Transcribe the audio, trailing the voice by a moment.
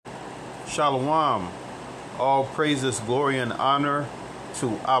Shalom. All praises, glory, and honor to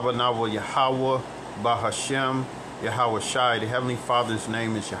Abba Nawa Yahweh, Bahashem, Yahweh Shai. The Heavenly Father's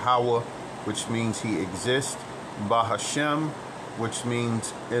name is Yahweh, which means He exists. Bahashem, which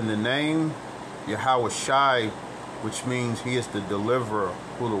means in the name. Yahweh Shai, which means He is the deliverer,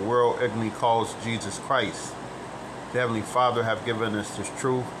 who the world ignorantly calls Jesus Christ. The Heavenly Father have given us this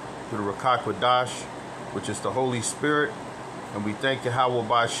truth through the Rakak Wadash, which is the Holy Spirit. And we thank Yahweh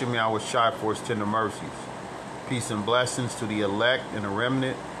Bahashem Yahweh Shai for His tender mercies. Peace and blessings to the elect and the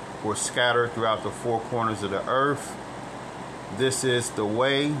remnant who are scattered throughout the four corners of the earth. This is the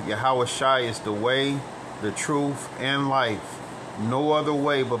way. Yahweh Shai is the way, the truth, and life. No other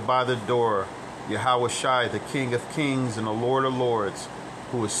way but by the door. Yahweh Shai, the King of Kings and the Lord of Lords,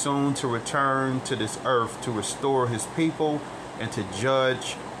 who is soon to return to this earth to restore His people and to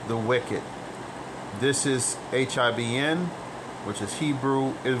judge the wicked. This is HIBN, which is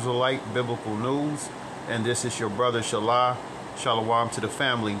Hebrew Israelite Biblical News, and this is your brother Shalom to the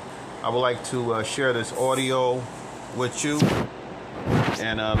family. I would like to share this audio with you,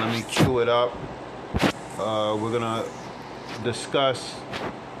 and let me cue it up. We're gonna discuss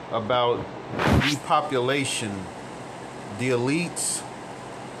about depopulation. The elites,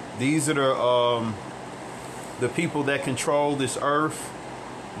 these are the people that control this earth.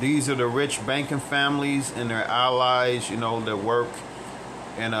 These are the rich banking families and their allies, that work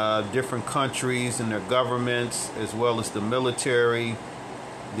in different countries and their governments, as well as the military,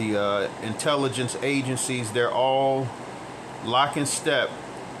 the intelligence agencies. They're all lock in step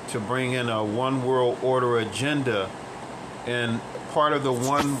to bring in a one world order agenda. And part of the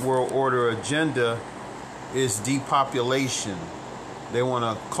one world order agenda is depopulation. They want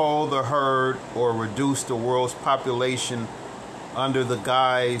to cull the herd or reduce the world's population under the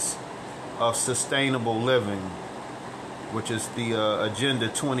guise of sustainable living, which is the Agenda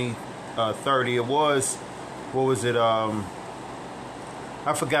 2030. It was, what was it? I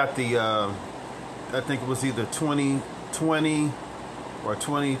forgot the, I think it was either 2020 or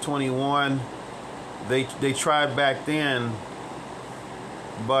 2021. They tried back then,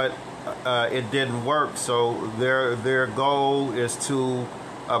 but it didn't work. So their goal is to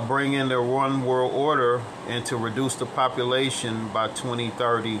bring in their one world order and to reduce the population by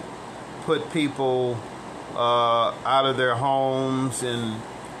 2030, put people out of their homes and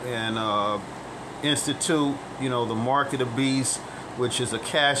institute, the market of beasts, which is a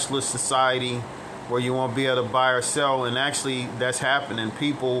cashless society where you won't be able to buy or sell. And actually that's happening.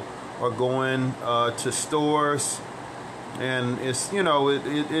 People are going to stores, and it's,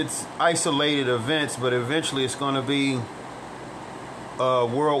 it's isolated events, but eventually it's going to be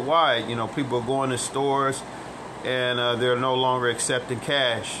worldwide. People are going to stores and they're no longer accepting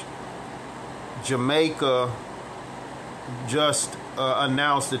cash. Jamaica just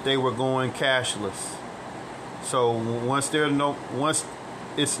announced that they were going cashless. So once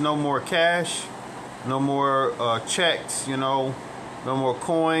it's no more cash, no more checks, no more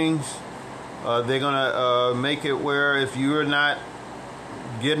coins, they're gonna make it where if you're not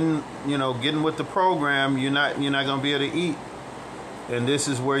getting with the program, you're not gonna be able to eat. And this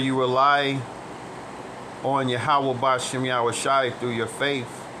is where you rely on Yahweh Bashem Yahweh Shai through your faith,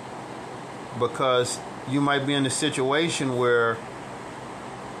 because you might be in a situation where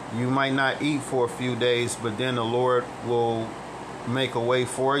you might not eat for a few days, but then the Lord will make a way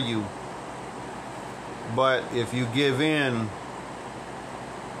for you. But if you give in,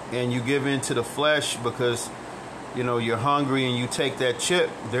 and you give in to the flesh because you're hungry and you take that chip,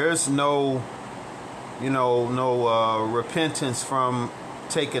 there's no repentance from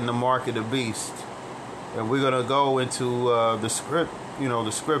taking the mark of the beast. And we're gonna go into the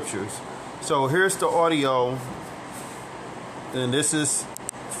scriptures. So here's the audio, and this is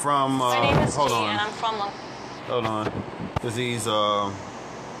from. My name is hold G, on. and I'm from. Hold on, because these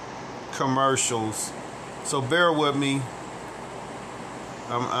commercials. So bear with me.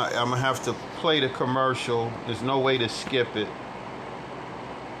 I'm gonna have to play the commercial. There's no way to skip it.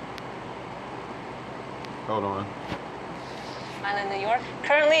 Hold on. Island, New York.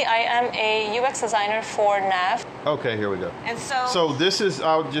 Currently, I am a UX designer for NAV. Okay, here we go. And so. So this is.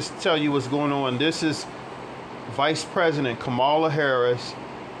 I'll just tell you what's going on. This is Vice President Kamala Harris,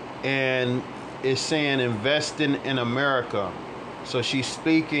 and is saying investing in America. So she's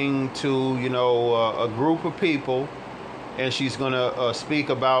speaking to a group of people, and she's going to speak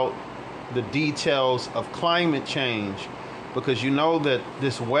about the details of climate change, because that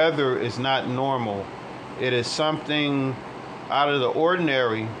this weather is not normal. It is something out of the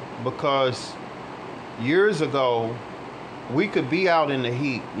ordinary, because years ago we could be out in the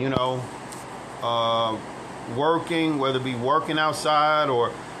heat, working, whether it be working outside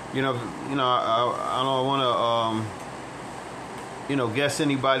or I don't want to, guess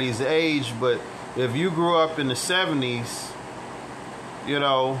anybody's age, but if you grew up in the 70s,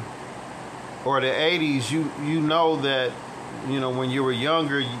 or the 80s, you know that, when you were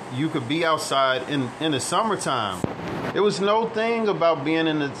younger, you could be outside in the summertime. There was no thing about being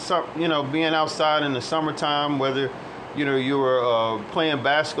being outside in the summertime, whether, you were playing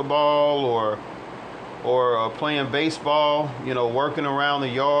basketball or playing baseball, working around the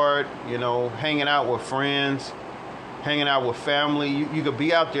yard, hanging out with friends, hanging out with family. You could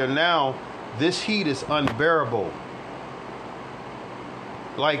be out there now. This heat is unbearable.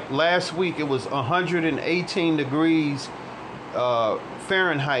 Like last week, it was 118 degrees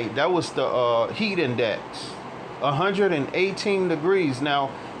Fahrenheit. That was the heat index. 118 degrees. Now,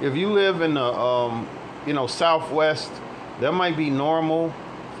 if you live in the Southwest, that might be normal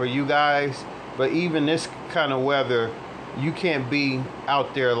for you guys. But even this kind of weather, you can't be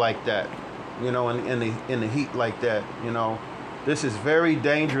out there like that. In the heat like that. This is very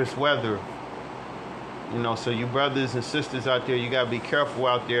dangerous weather. So you brothers and sisters out there, you got to be careful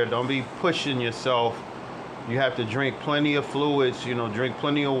out there. Don't be pushing yourself. You have to drink plenty of fluids, drink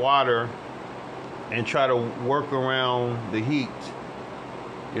plenty of water and try to work around the heat.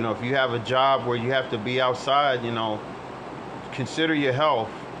 If you have a job where you have to be outside, consider your health.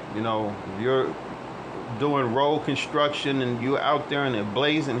 If you're doing road construction and you're out there in the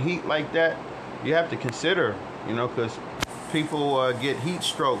blazing heat like that, you have to consider, because people get heat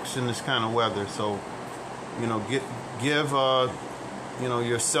strokes in this kind of weather. So, give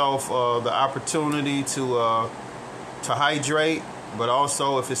yourself the opportunity to hydrate, but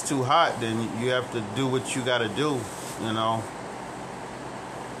also if it's too hot, then you have to do what you got to do.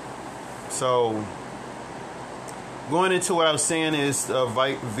 So going into what I was saying is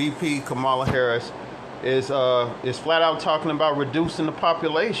VP Kamala Harris is flat out talking about reducing the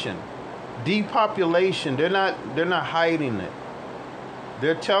population, depopulation. They're not hiding it.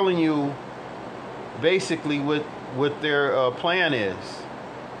 They're telling you basically what their plan is.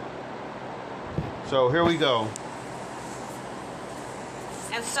 So here we go.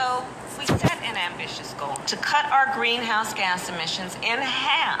 And so we set an ambitious goal to cut our greenhouse gas emissions in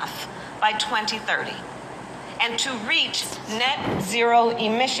half by 2030 and to reach net zero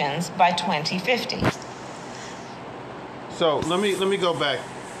emissions by 2050. So let me go back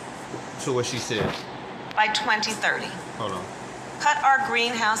to what she said. By 2030. Hold on. Cut our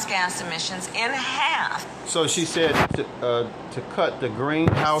greenhouse gas emissions in half. So she said to cut the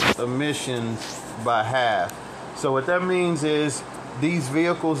greenhouse emissions by half. So what that means is these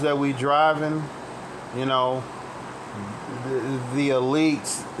vehicles that we driving, the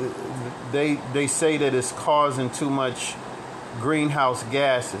elites, they say that it's causing too much greenhouse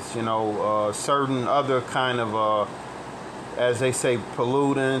gases. Certain other kind of as they say,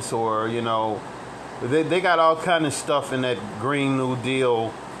 pollutants, or they got all kind of stuff in that Green New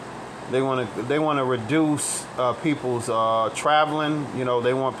Deal. They want to reduce people's traveling.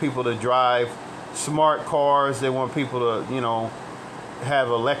 They want people to drive smart cars. They want people to have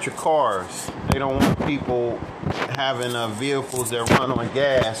electric cars. They don't want people having vehicles that run on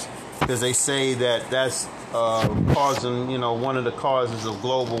gas, because they say that that's causing one of the causes of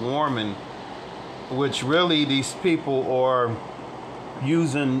global warming, which really these people are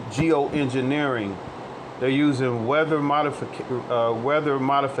using geoengineering. They're using weather modification,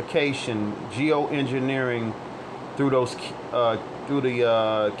 geoengineering through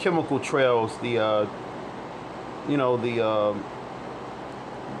the chemical trails, the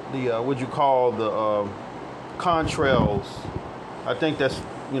what you call the contrails. I think that's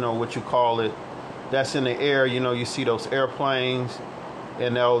what you call it. That's in the air. You see those airplanes,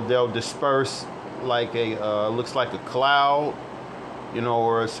 and they'll disperse like a looks like a cloud,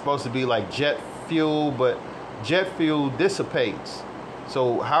 or it's supposed to be like jet fuel, but jet fuel dissipates.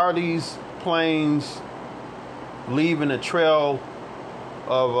 So how are these planes leaving a trail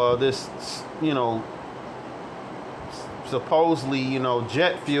of this, supposedly,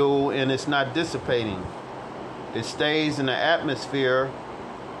 jet fuel, and it's not dissipating? It stays in the atmosphere,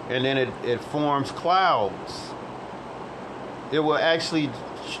 and then it forms clouds. It will actually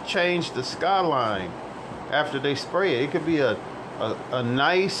change the skyline after they spray it. It could be a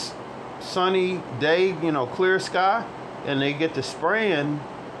nice sunny day, clear sky, and they get to spraying,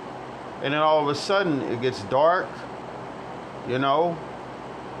 and then all of a sudden it gets dark. The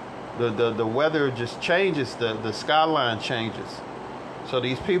weather just changes, the skyline changes. So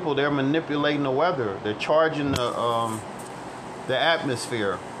these people, they're manipulating the weather. They're charging the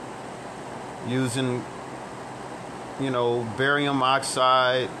atmosphere using barium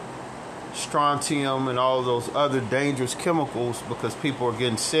oxide, strontium and all those other dangerous chemicals, because people are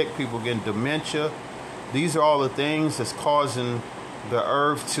getting sick, people are getting dementia. These are all the things that's causing the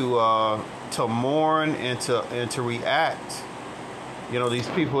earth to mourn and to react. You know, these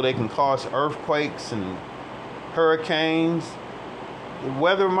people, they can cause earthquakes and hurricanes,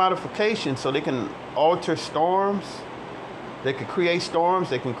 weather modification, so they can alter storms. They can create storms.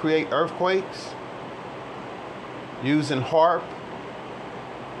 They can create earthquakes using harp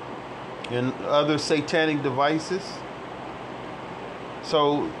and other satanic devices.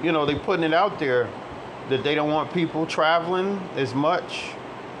 So, you know, they're putting it out there that they don't want people traveling as much.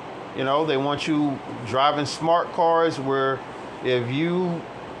 You know, they want you driving smart cars where if you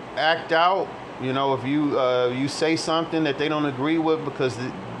act out, you know, if you say something that they don't agree with, because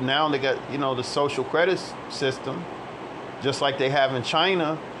now they got, you know, the social credit system, just like they have in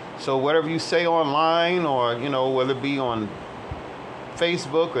China. So whatever you say online, or, you know, whether it be on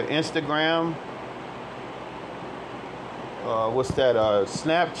Facebook or Instagram,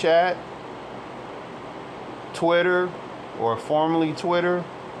 Snapchat, Twitter, or formerly Twitter,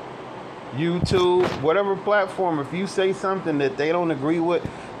 YouTube, whatever platform, if you say something that they don't agree with,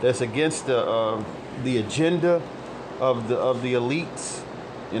 that's against the agenda of the elites,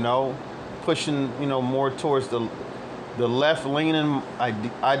 you know, pushing, you know, more towards the left-leaning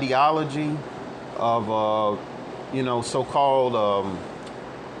ideology of you know, so-called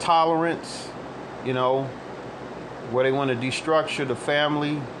tolerance, you know, where they want to destructure the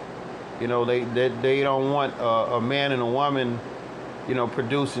family. You know, they don't want a man and a woman, you know,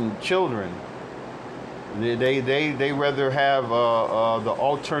 producing children. They rather have the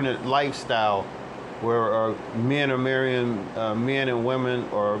alternate lifestyle where men are marrying men and women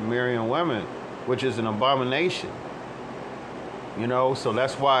are marrying women, which is an abomination. You know, so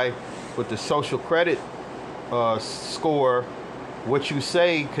that's why with the social credit score, what you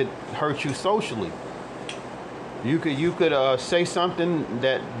say could hurt you socially. You could say something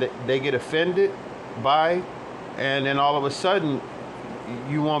that they get offended by, and then all of a sudden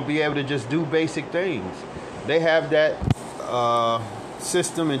you won't be able to just do basic things. They have that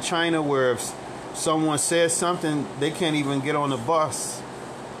system in China where if someone says something, they can't even get on the bus.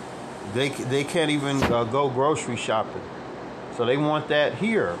 They can't even go grocery shopping. So they want that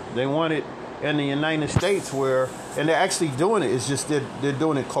here. They want it in the United States, where, and they're actually doing it. It's just they're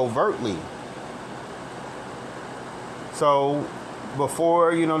doing it covertly. So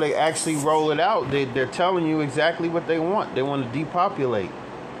before, you know, they actually roll it out, they're telling you exactly what they want. They want to depopulate.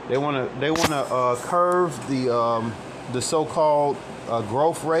 They want to curve the so-called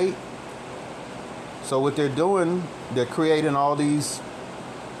growth rate. So what they're doing, they're creating all these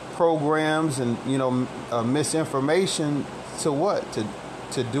programs and, you know, misinformation to what?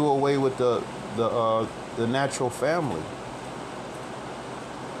 To do away with the natural family,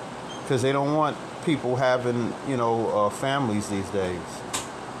 because they don't want people having, you know, families these days.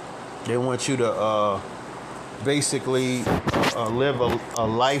 They want you to basically live a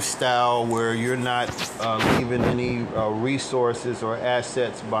lifestyle where you're not leaving any resources or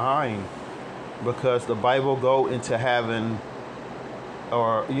assets behind, because the Bible go into having,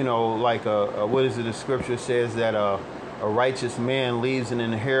 or, you know, like what is it? The scripture says that a righteous man leaves an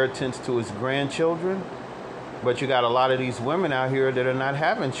inheritance to his grandchildren, but you got a lot of these women out here that are not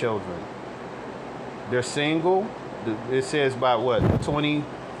having children. They're single. It says by what, 2030,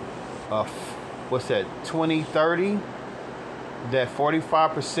 that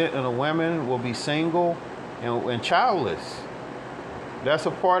 45% of the women will be single and childless. That's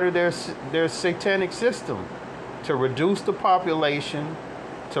a part of their satanic system, to reduce the population,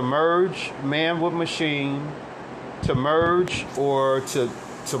 to merge man with machine, to merge or to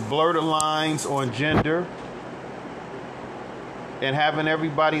blur the lines on gender, and having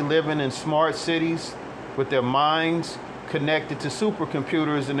everybody living in smart cities with their minds connected to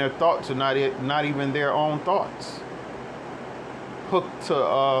supercomputers, and their thoughts are not even their own thoughts. Hooked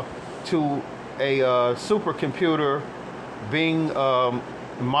to a supercomputer being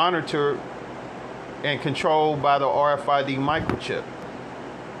monitored and controlled by the RFID microchip.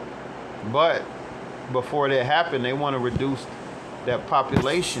 But before that happened, they want to reduce that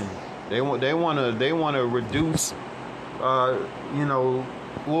population. They want to reduce. You know,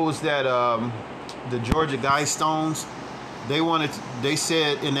 what was that? The Georgia Guidestones. They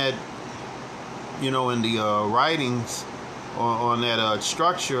said in that, you know, in the writings on that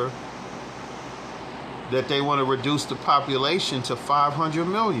structure, that they want to reduce the population to 500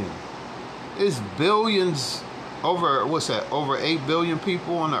 million. It's billions, over 8 billion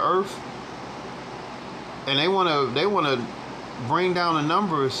people on the earth, and they want to bring down the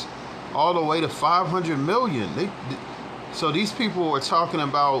numbers all the way to 500 million. So these people are talking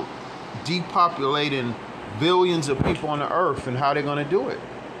about depopulating billions of people on the earth. And how they're going to do it?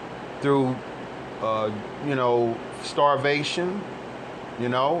 Through, starvation.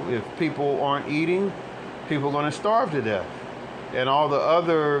 If people aren't eating, people are going to starve to death. And all the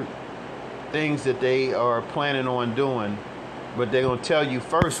other things that they are planning on doing. But they're going to tell you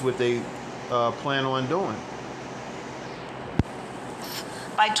first what they plan on doing.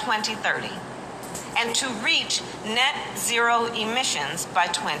 By 2030, and to reach net zero emissions by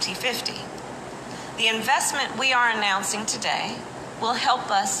 2050. The investment we are announcing today will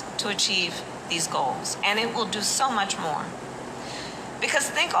help us to achieve these goals, and it will do so much more. Because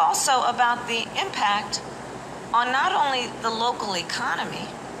think also about the impact on not only the local economy,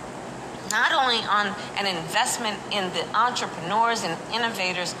 not only on an investment in the entrepreneurs and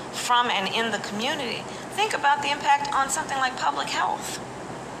innovators from and in the community, think about the impact on something like public health.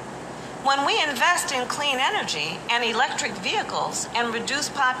 When we invest in clean energy and electric vehicles and reduce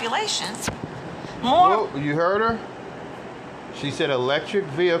population, more... Well, you heard her? She said electric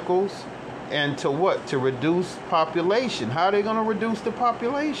vehicles, and to what? To reduce population. How are they going to reduce the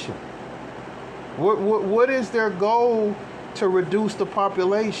population? What is their goal to reduce the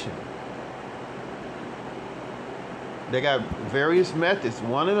population? They got various methods.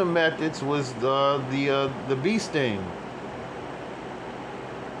 One of the methods was the bee sting.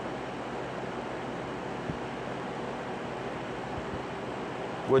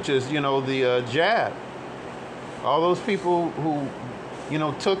 Which is, the jab. All those people who,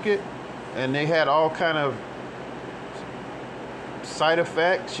 took it, and they had all kind of side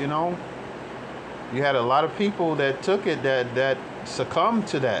effects, You had a lot of people that took it that succumbed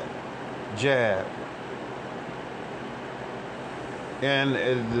to that jab. And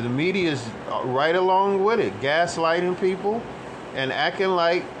the media is right along with it, gaslighting people and acting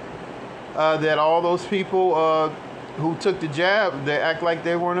like that all those people who took the jab, they act like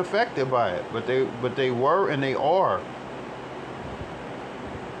they weren't affected by it, but they were, and they are.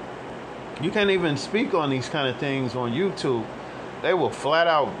 You can't even speak on these kind of things on YouTube. They will flat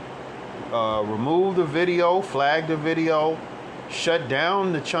out remove the video, flag the video, shut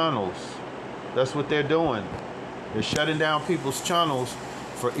down the channels. That's what they're doing. They're shutting down people's channels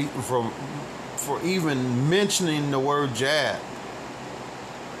for even mentioning the word jab.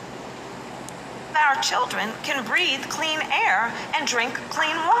 Our children can breathe clean air and drink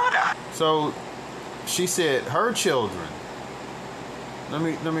clean water. So she said her children. Let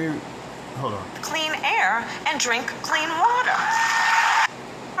me hold on. Clean air and drink clean water.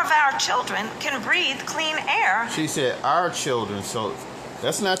 Of our children can breathe clean air. She said our children. So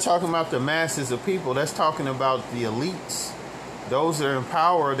that's not talking about the masses of people. That's talking about the elites. Those that are in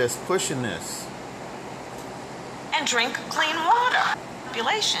power that's pushing this. And drink clean water.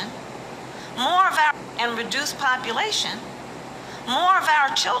 Population. More of our and reduce population. More of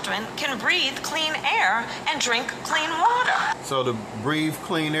our children can breathe clean air and drink clean water. So to breathe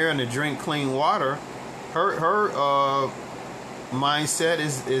clean air and to drink clean water, her mindset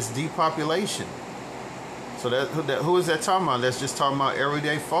is depopulation. So who is that talking about? That's just talking about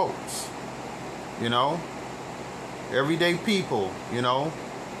everyday folks. Everyday people.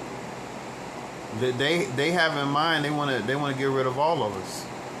 They have in mind they want to get rid of all of us.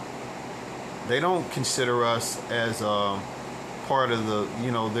 They don't consider us as part of the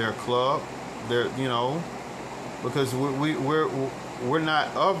their club. They're because we're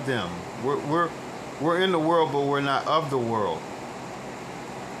not of them. We're in the world, but we're not of the world.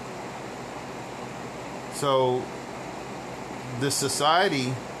 So this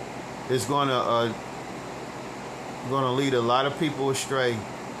society is going to lead a lot of people astray.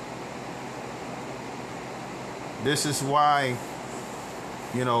 This is why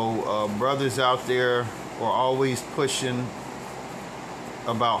brothers out there are always pushing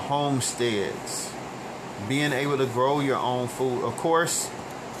about homesteads, being able to grow your own food. Of course,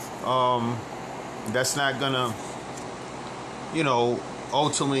 that's not gonna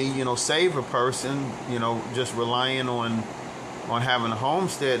ultimately save a person, just relying on having a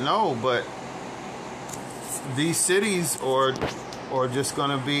homestead. No, but these cities are just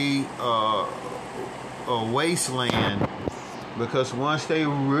gonna be a wasteland, because once they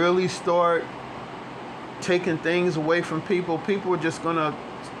really start taking things away from people, people are just gonna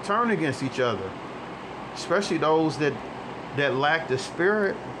turn against each other, especially those that lack the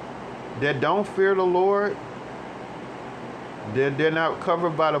spirit, that don't fear the Lord. They're not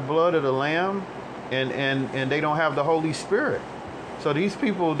covered by the blood of the Lamb, and they don't have the Holy Spirit. So these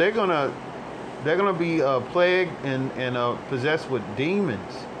people, they're gonna be plagued and possessed with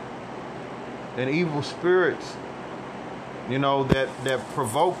demons and evil spirits, that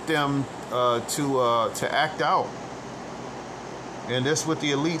provoke them to act out. And that's what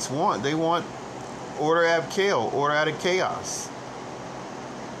the elites want. They want order out of chaos, order out of chaos.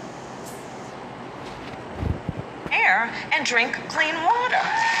 Air and drink clean water.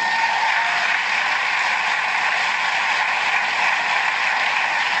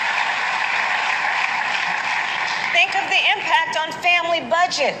 Think of the impact on family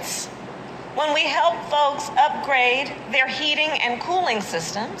budgets. When we help folks upgrade their heating and cooling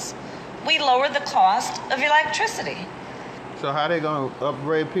systems, we lower the cost of electricity. So how are they going to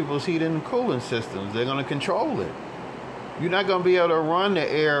upgrade people's heating and cooling systems? They're going to control it. You're not going to be able to run the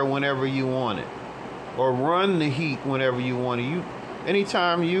air whenever you want it, or run the heat whenever you want it.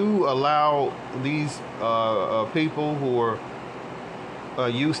 Anytime you allow these people who are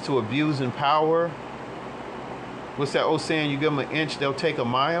used to abusing power, what's that old saying? You give them an inch, they'll take a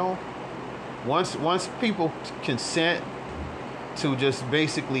mile. Once people consent to just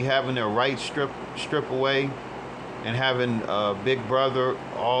basically having their rights strip away and having Big Brother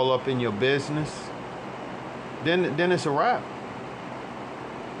all up in your business, then it's a wrap.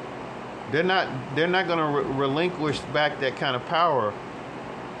 They're not going to relinquish back that kind of power.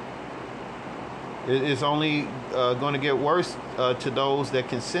 It's only going to get worse to those that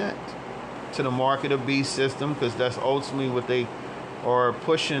consent to the mark of the beast system, because that's ultimately what they are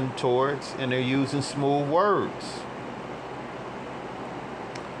pushing towards, and they're using smooth words.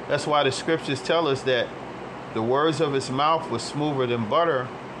 That's why the scriptures tell us that the words of his mouth was smoother than butter,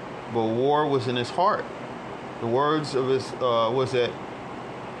 but war was in his heart. The words of his was that.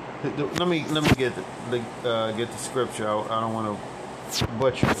 Let me get the scripture. I don't want to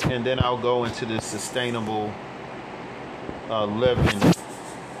butcher it, and then I'll go into the sustainable living.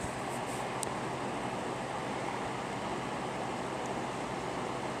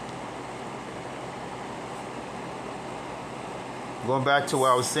 Going back to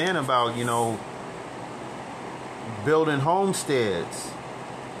what I was saying about, building homesteads,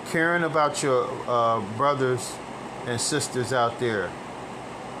 caring about your brothers and sisters out there.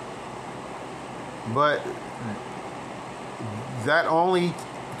 But that only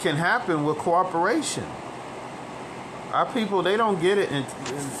can happen with cooperation. Our people, they don't get it, and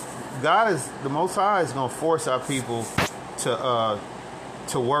God is, the Most High is going to force our people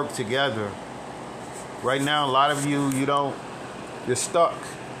to work together. Right now, a lot of you're stuck.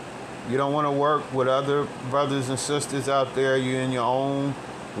 You don't want to work with other brothers and sisters out there. You're in your own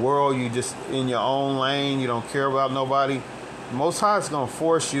world. You just in your own lane. You don't care about nobody. Most High is going to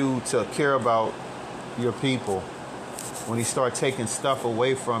force you to care about your people when he start taking stuff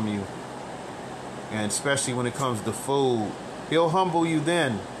away from you, and especially when it comes to food. He'll humble you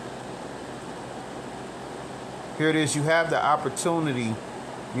then. Here it is. You have the opportunity.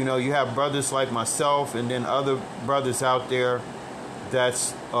 You have brothers like myself, and then other brothers out there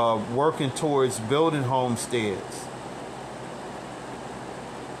that's working towards building homesteads.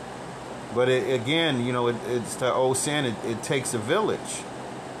 But it's the old saying, it takes a village.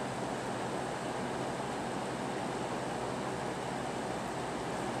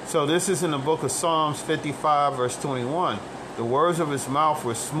 So this is in the book of Psalms 55, verse 21. The words of his mouth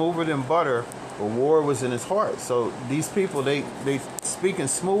were smoother than butter, but war was in his heart. So these people, they speaking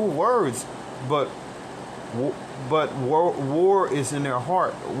smooth words, but war is in their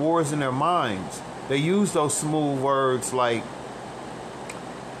heart. War is in their minds. They use those smooth words like,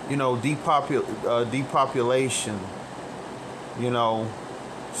 depopulation,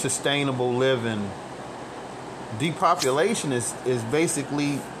 sustainable living. Depopulation is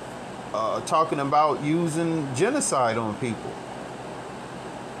basically talking about using genocide on people.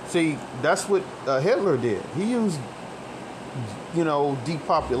 See, that's what Hitler did. He used,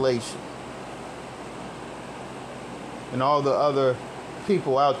 depopulation. And all the other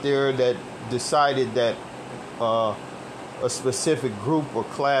people out there that decided that a specific group or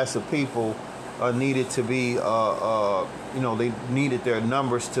class of people needed to be, they needed their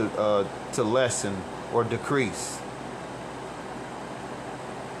numbers to lessen or decrease.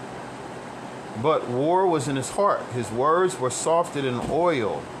 But war was in his heart. His words were softer than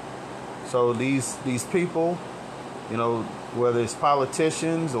oil. So these people, whether it's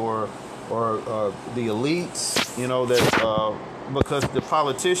politicians or the elites, that because the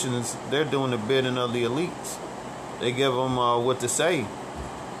politicians, they're doing the bidding of the elites. They give them what to say.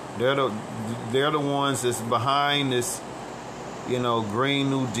 They're the ones that's behind this, Green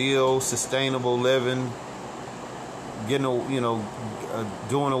New Deal, sustainable living,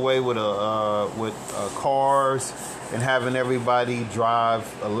 doing away with cars and having everybody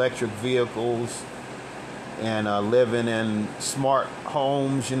drive electric vehicles and living in smart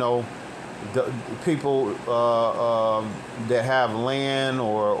homes. The people that have land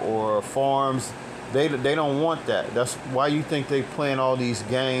or farms, They don't want that. That's why you think they playing all these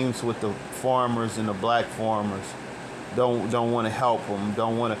games with the farmers and the black farmers. Don't want to help them.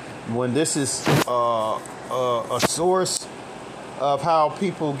 Don't want to. When this is a source of how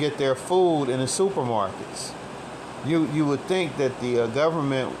people get their food in the supermarkets, you would think that the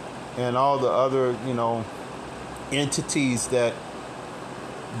government and all the other entities that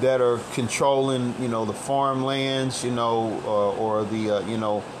are controlling the farmlands or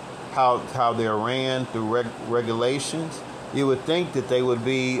the how they're ran through regulations, you would think that they would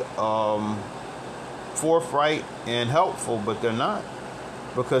be forthright and helpful, but they're not,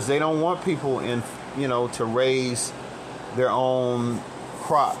 because they don't want people to raise their own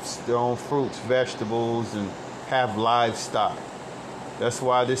crops, their own fruits, vegetables, and have livestock. That's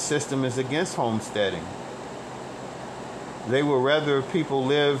why this system is against homesteading. They would rather people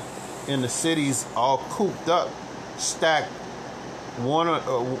live in the cities all cooped up, stacked on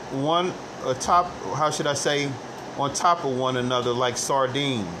top of one another like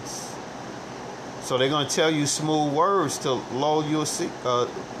sardines. So they're going to tell you smooth words to lull you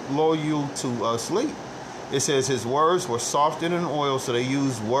to sleep. It says his words were softer than oil, so they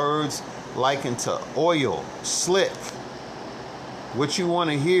use words likened to oil, slick. What you want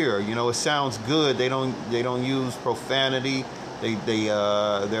to hear, it sounds good. They don't use profanity.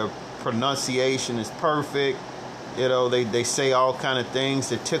 Their pronunciation is perfect. They say all kind of things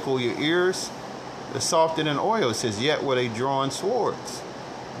that tickle your ears. They're softer than oil. It says, yet were they drawing swords,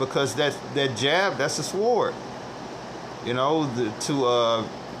 because that jab, that's a sword. To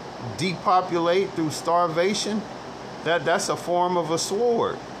depopulate through starvation, that's a form of a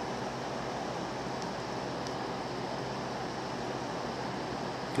sword.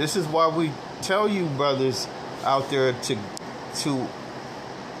 This is why we tell you, brothers out there, to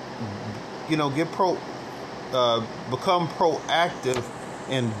become proactive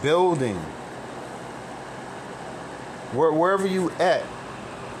in building. Wherever you at,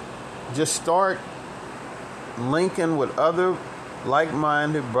 just start linking with other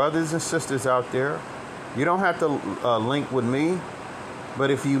like-minded brothers and sisters out there. You don't have to link with me,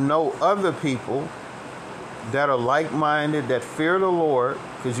 but if you know other people that are like-minded, that fear the Lord,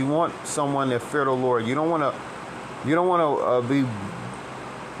 because you want someone that fear the Lord. You don't want to be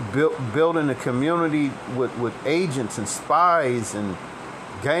building a community with agents and spies and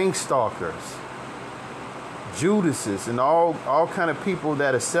gang stalkers, Judases, and all kind of people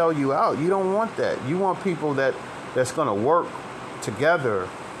that'll sell you out. You don't want that. You want people that's going to work together,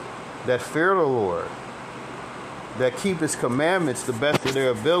 that fear the Lord, that keep His commandments the best of their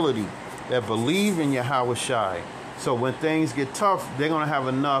ability, that believe in Yahweh Shai. So when things get tough, they're going to have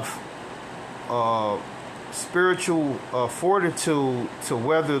enough spiritual fortitude to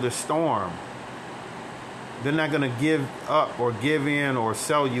weather the storm. They're not going to give up or give in or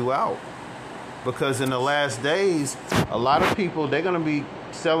sell you out. Because in the last days, a lot of people, they're going to be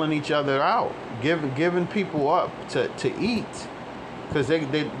selling each other out, giving people up to eat, because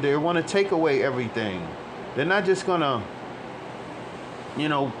they want to take away everything. They're not just going to,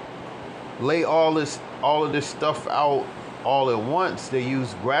 lay all of this stuff out all at once. They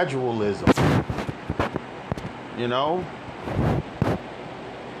use gradualism.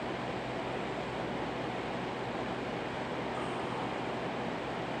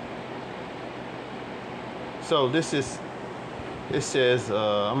 So it says,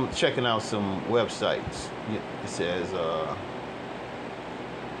 I'm checking out some websites. It says,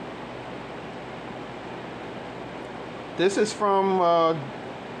 this is from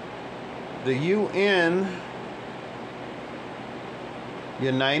the UN,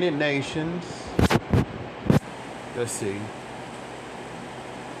 United Nations. Let's see.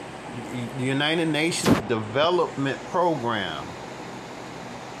 The United Nations Development Program.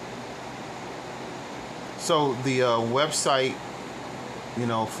 So the website,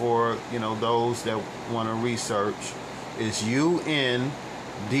 for those that want to research, is undp.org,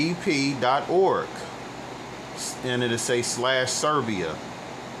 and it'll say /Serbia.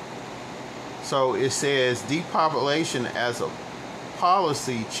 So it says depopulation as a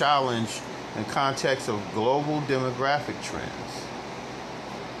policy challenge in context of global demographic trends.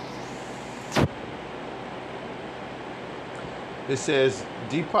 It says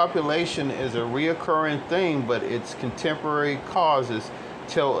depopulation is a reoccurring thing, but its contemporary causes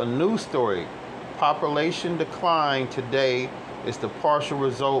tell a new story. Population decline today is the partial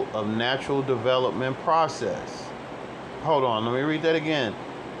result of natural development process. Hold on, let me read that again.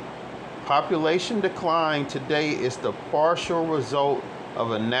 Population decline today is the partial result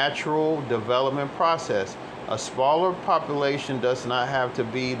of a natural development process. A smaller population does not have to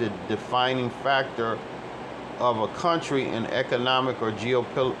be the defining factor of a country in economic or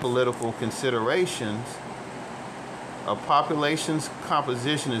geopolitical considerations, a population's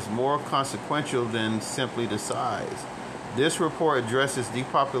composition is more consequential than simply the size. This report addresses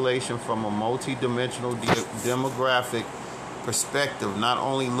depopulation from a multi-dimensional demographic perspective, not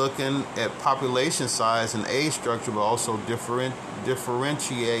only looking at population size and age structure, but also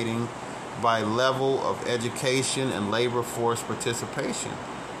differentiating by level of education and labor force participation.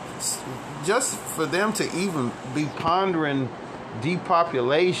 Just for them to even be pondering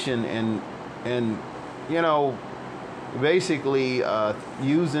depopulation and basically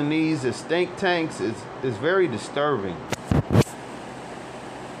using these as think tanks is very disturbing.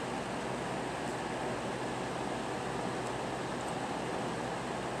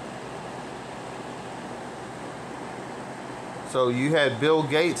 So you had Bill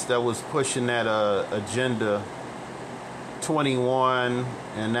Gates that was pushing that agenda 21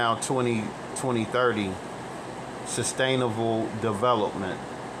 and now 2030 sustainable development.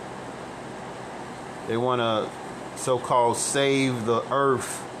 They want to so-called save the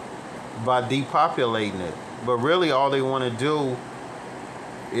earth by depopulating it. But really all they want to do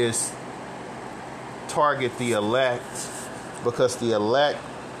is target the elect, because the elect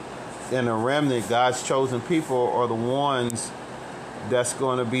and the remnant, God's chosen people, are the ones that's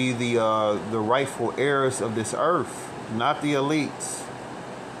going to be the rightful heirs of this earth, not the elites.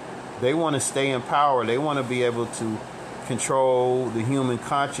 They want to stay in power. They want to be able to control the human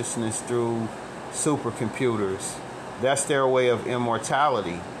consciousness through supercomputers. That's their way of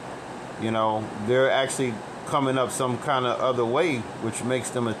immortality. They're actually coming up some kind of other way, which makes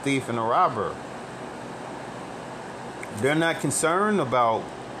them a thief and a robber. They're not concerned about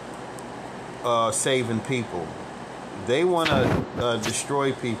saving people. They want to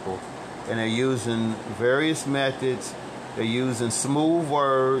destroy people, and they're using various methods. They're using smooth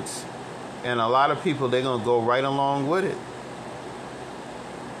words, and a lot of people, they're going to go right along with it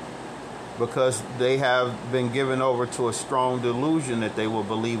because they have been given over to a strong delusion that they will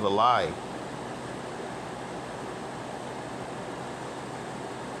believe a lie.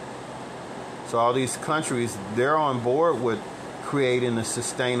 So all these countries, they're on board with creating a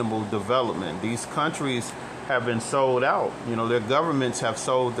sustainable development. These countries have been sold out. Their governments have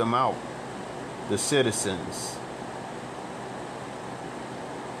sold them out, the citizens.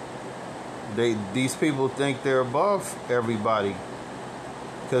 These people think they're above everybody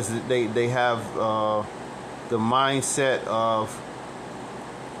because they have the mindset of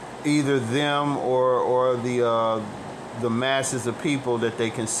either them or the masses of people that they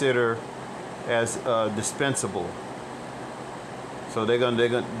consider as dispensable. So they're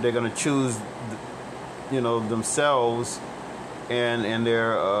gonna choose, themselves and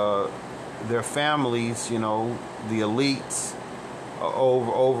their families, the elites,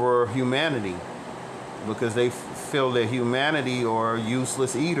 over humanity, because they feel that humanity are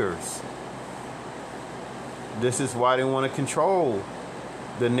useless eaters. This is why they want to control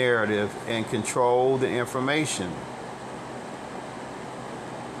the narrative and control the information.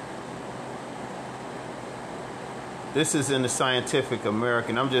 This is in the Scientific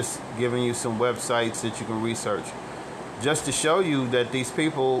American. I'm just giving you some websites that you can research, just to show you that these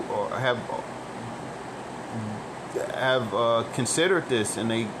people have considered this, and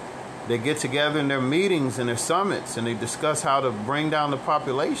they get together in their meetings and their summits, and they discuss how to bring down the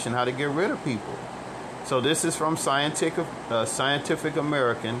population, how to get rid of people. So this is from Scientific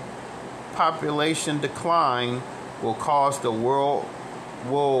American. Population decline will cause the world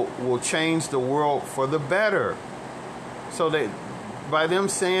will change the world for the better. So by them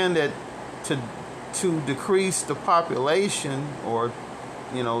saying that to decrease the population, or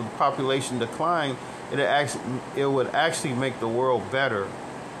population decline, it would actually make the world better.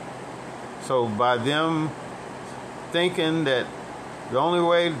 So by them thinking that the only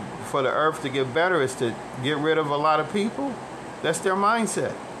way for the earth to get better is to get rid of a lot of people, that's their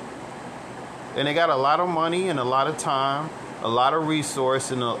mindset. And they got a lot of money and a lot of time, a lot of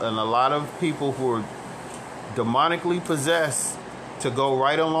resource, and a lot of people who are demonically possessed to go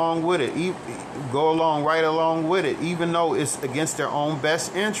right along with it, even though it's against their own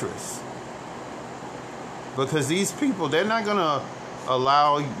best interests. Because these people, they're not going to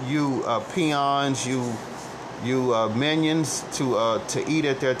allow you peons, you minions to eat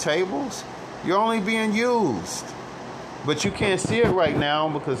at their tables. You're only being used. But you can't see it right now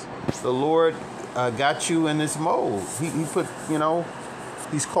because the Lord got you in this mode. He put,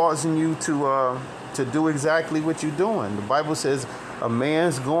 He's causing you to do exactly what you're doing. The Bible says a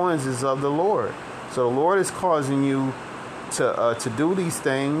man's goings is of the Lord. So the Lord is causing you to do these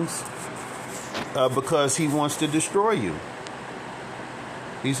things because He wants to destroy you.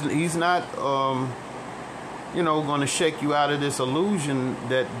 He's not going to shake you out of this illusion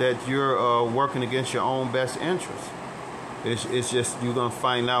that you're working against your own best interest. It's just you're going to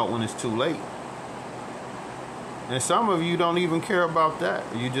find out when it's too late. And some of you don't even care about that.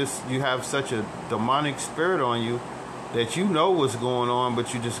 You have such a demonic spirit on you that you know what's going on,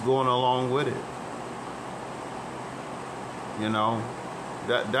 but you're just going along with it.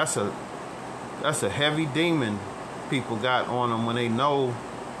 That's a heavy demon people got on them when they know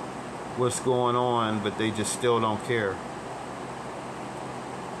what's going on, but they just still don't care.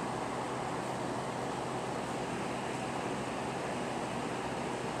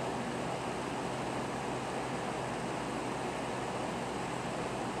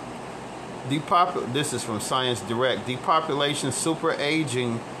 This is from Science Direct. Depopulation, super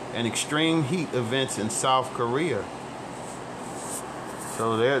aging, and extreme heat events in South Korea.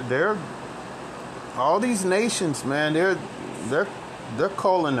 So they're all these nations, man. They're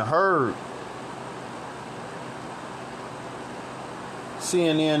calling the herd.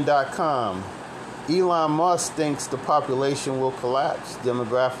 CNN.com. Elon Musk thinks the population will collapse.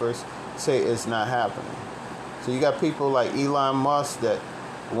 Demographers say it's not happening. So you got people like Elon Musk that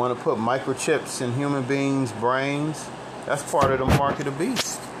want to put microchips in human beings' brains. That's part of the mark of the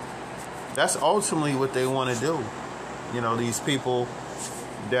beast. That's ultimately what they want to do. These people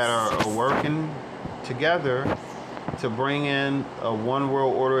that are working together to bring in a one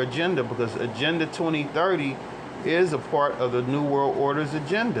world order agenda, because Agenda 2030 is a part of the New World Order's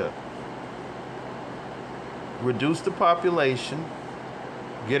agenda. Reduce the population,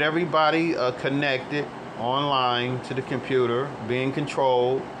 get everybody connected online to the computer, being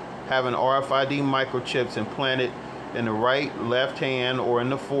controlled, having RFID microchips implanted in the right, left hand, or in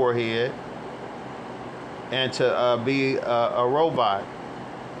the forehead, and to be a robot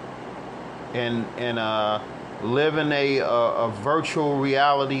and live in a virtual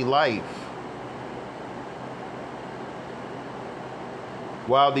reality life,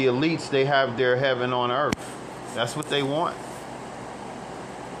 while the elites, they have their heaven on earth. That's what they want.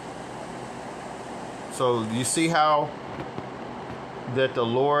 So you see how that the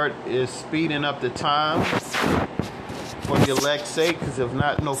Lord is speeding up the time for the elect's sake, because if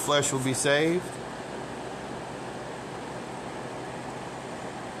not, no flesh will be saved.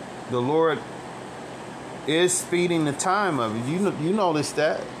 The Lord is speeding the time of it. You notice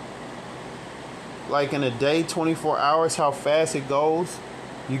that? Like in a day, 24 hours, how fast it goes.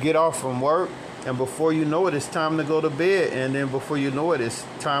 You get off from work, and before you know it, it's time to go to bed. And then before you know it, it's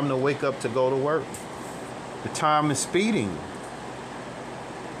time to wake up to go to work. The time is speeding.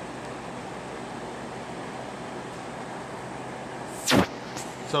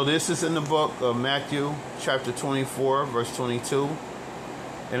 So this is in the book of Matthew, chapter 24, verse 22.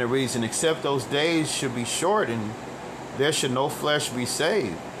 And it reads, and except those days should be shortened, there should no flesh be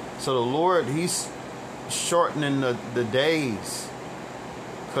saved. So the Lord, he's shortening the days,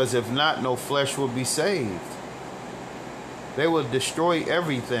 because if not, no flesh will be saved. They will destroy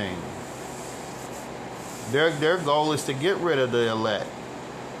everything. Their goal is to get rid of the elect.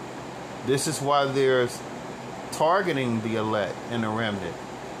 This is why they're targeting the elect and the remnant.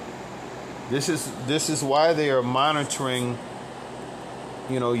 This is why they are monitoring,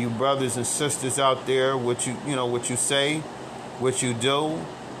 you brothers and sisters out there, what you say, what you do.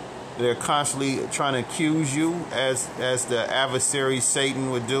 They're constantly trying to accuse you, as the adversary Satan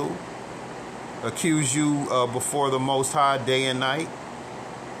would do. Accuse you before the Most High day and night.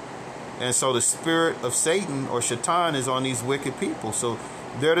 And so the spirit of Satan or Shaitan is on these wicked people. So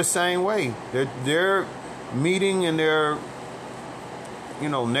they're the same way. They're meeting in their,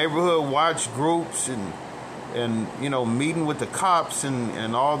 neighborhood watch groups and meeting with the cops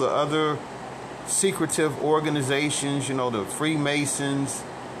and all the other secretive organizations, the Freemasons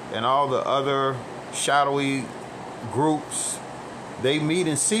and all the other shadowy groups. They meet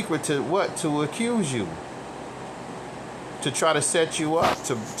in secret to what? To accuse you. To try to set you up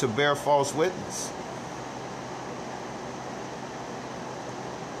to bear false witness.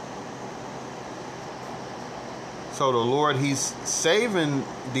 So the Lord, he's saving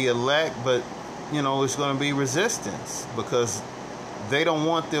the elect, but it's going to be resistance, because they don't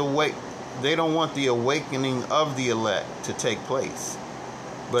want the awakening of the elect to take place.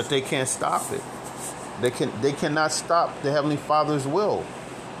 But they can't stop it. They cannot stop the Heavenly Father's will.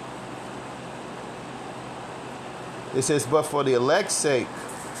 It says, but for the elect's sake,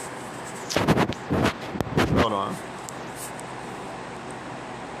 hold on.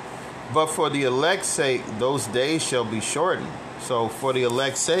 But for the elect's sake, those days shall be shortened. So for the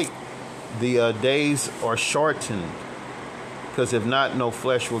elect's sake, the days are shortened, because if not, no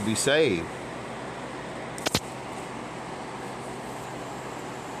flesh will be saved.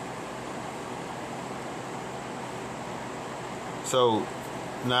 So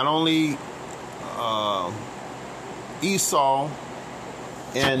not only Esau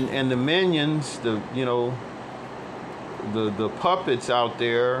and the minions, the puppets out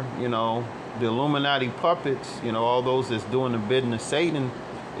there, the Illuminati puppets, all those that's doing the bidding of Satan,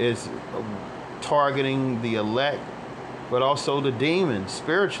 is targeting the elect, but also the demons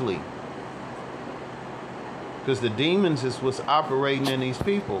spiritually. Because the demons is what's operating in these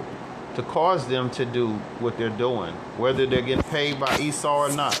people to cause them to do what they're doing, whether they're getting paid by Esau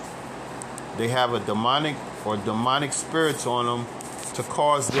or not. They have a demonic spirits on them to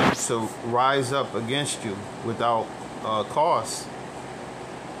cause them to rise up against you without cause,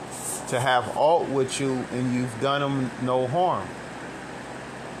 to have aught with you, and you've done them no harm.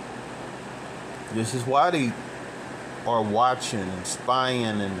 This is why they are watching and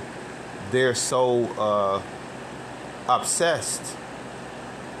spying, and they're so obsessed.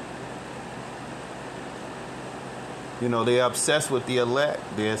 They're obsessed with the elect.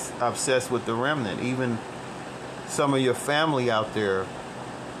 They're obsessed with the remnant. Even some of your family out there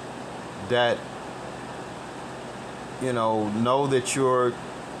that, know that you're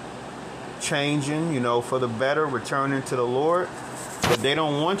changing, for the better, returning to the Lord, but they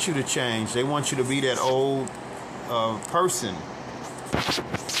don't want you to change. They want you to be that old person.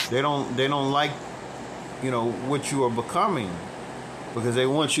 They don't like, what you are becoming, because they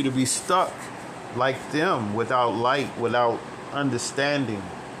want you to be stuck like them, without light, without understanding.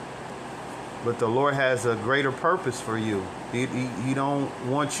 But the Lord has a greater purpose for you. He don't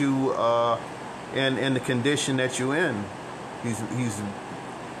want you in the condition that you're in. He's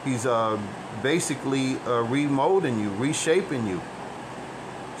basically remolding you, reshaping you,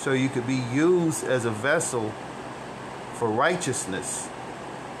 so you could be used as a vessel for righteousness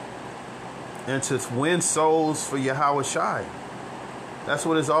and to win souls for Yahweh Shai. That's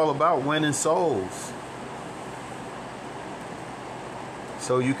what it's all about, winning souls.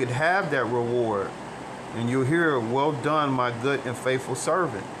 So you could have that reward, and you'll hear, "Well done, my good and faithful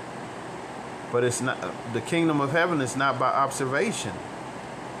servant." But it's not, the kingdom of heaven is not by observation.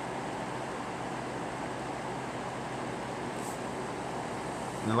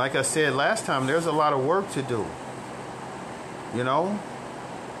 And like I said last time, there's a lot of work to do. The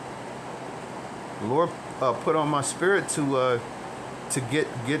Lord put on my spirit to get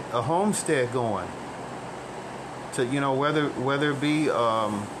a homestead going. To whether it be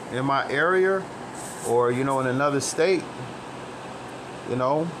in my area or in another state.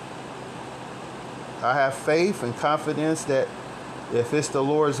 I have faith and confidence that if it's the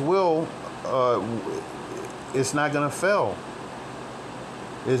Lord's will, it's not going to fail.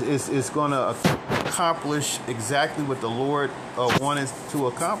 It's going to accomplish exactly what the Lord wanted to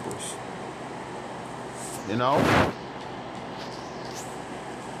accomplish.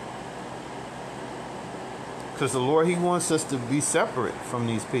 Because the Lord, He wants us to be separate from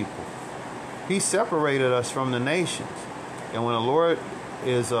these people. He separated us from the nations. And when the Lord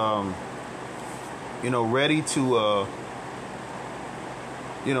is, ready to,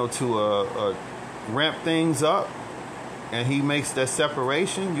 ramp things up, and He makes that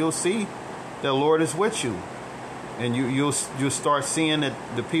separation, you'll see the Lord is with you. And you'll start seeing that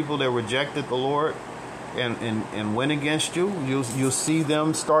the people that rejected the Lord and went against you, you'll see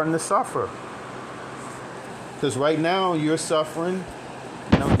them starting to suffer. Because right now you're suffering,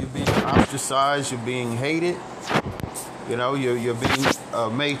 you're being ostracized, you're being hated, you're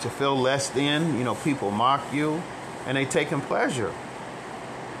being made to feel less than, people mock you, and they taking pleasure.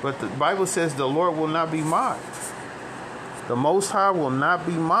 But the Bible says the Lord will not be mocked. The Most High will not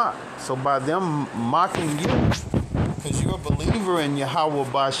be mocked. So by them mocking you, because you're a believer in Yahweh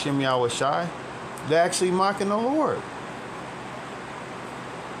B'Shem Yahweh Shai, they're actually mocking the Lord.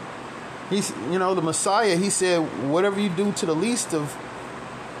 He's, the Messiah, He said, whatever you do to the least of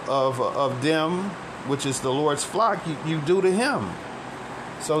them, which is the Lord's flock, you do to Him.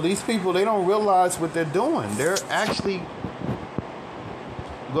 So these people, they don't realize what they're doing. They're actually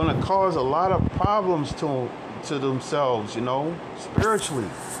going to cause a lot of problems to themselves, spiritually.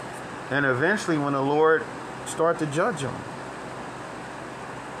 And eventually when the Lord start to judge them.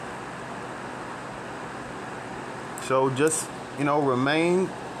 So just, remain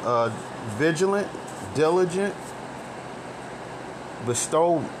vigilant, diligent,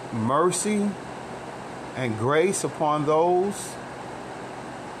 bestow mercy and grace upon those,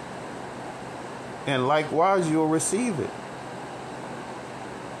 and likewise you'll receive it.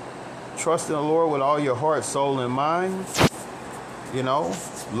 Trust in the Lord with all your heart, soul, and mind.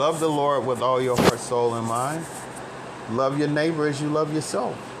 Love the Lord with all your heart, soul, and mind. Love your neighbor as you love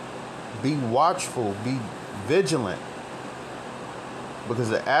yourself. Be watchful, be vigilant. Because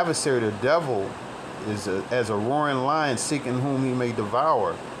the adversary, the devil, is as a roaring lion seeking whom he may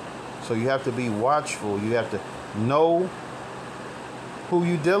devour. So you have to be watchful. You have to know who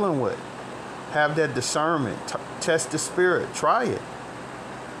you're dealing with. Have that discernment. Test the spirit. Try it.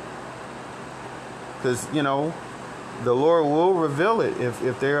 Because, you know, the Lord will reveal it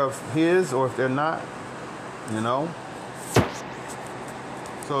if they're of his or if they're not, you know.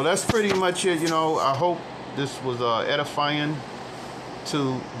 So that's pretty much it, you know. I hope this was edifying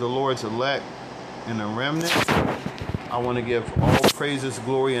to the Lord's elect and the remnant. I want to give all praises,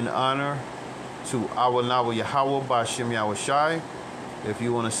 glory, and honor to our Nawa Yahweh Ba'Shem Yahushai. If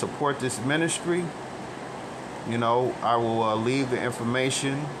you want to support this ministry, you know, I will leave the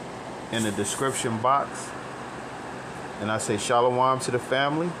information in the description box. And I say shalom to the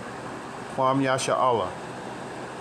family. Kwam Yasha Allah.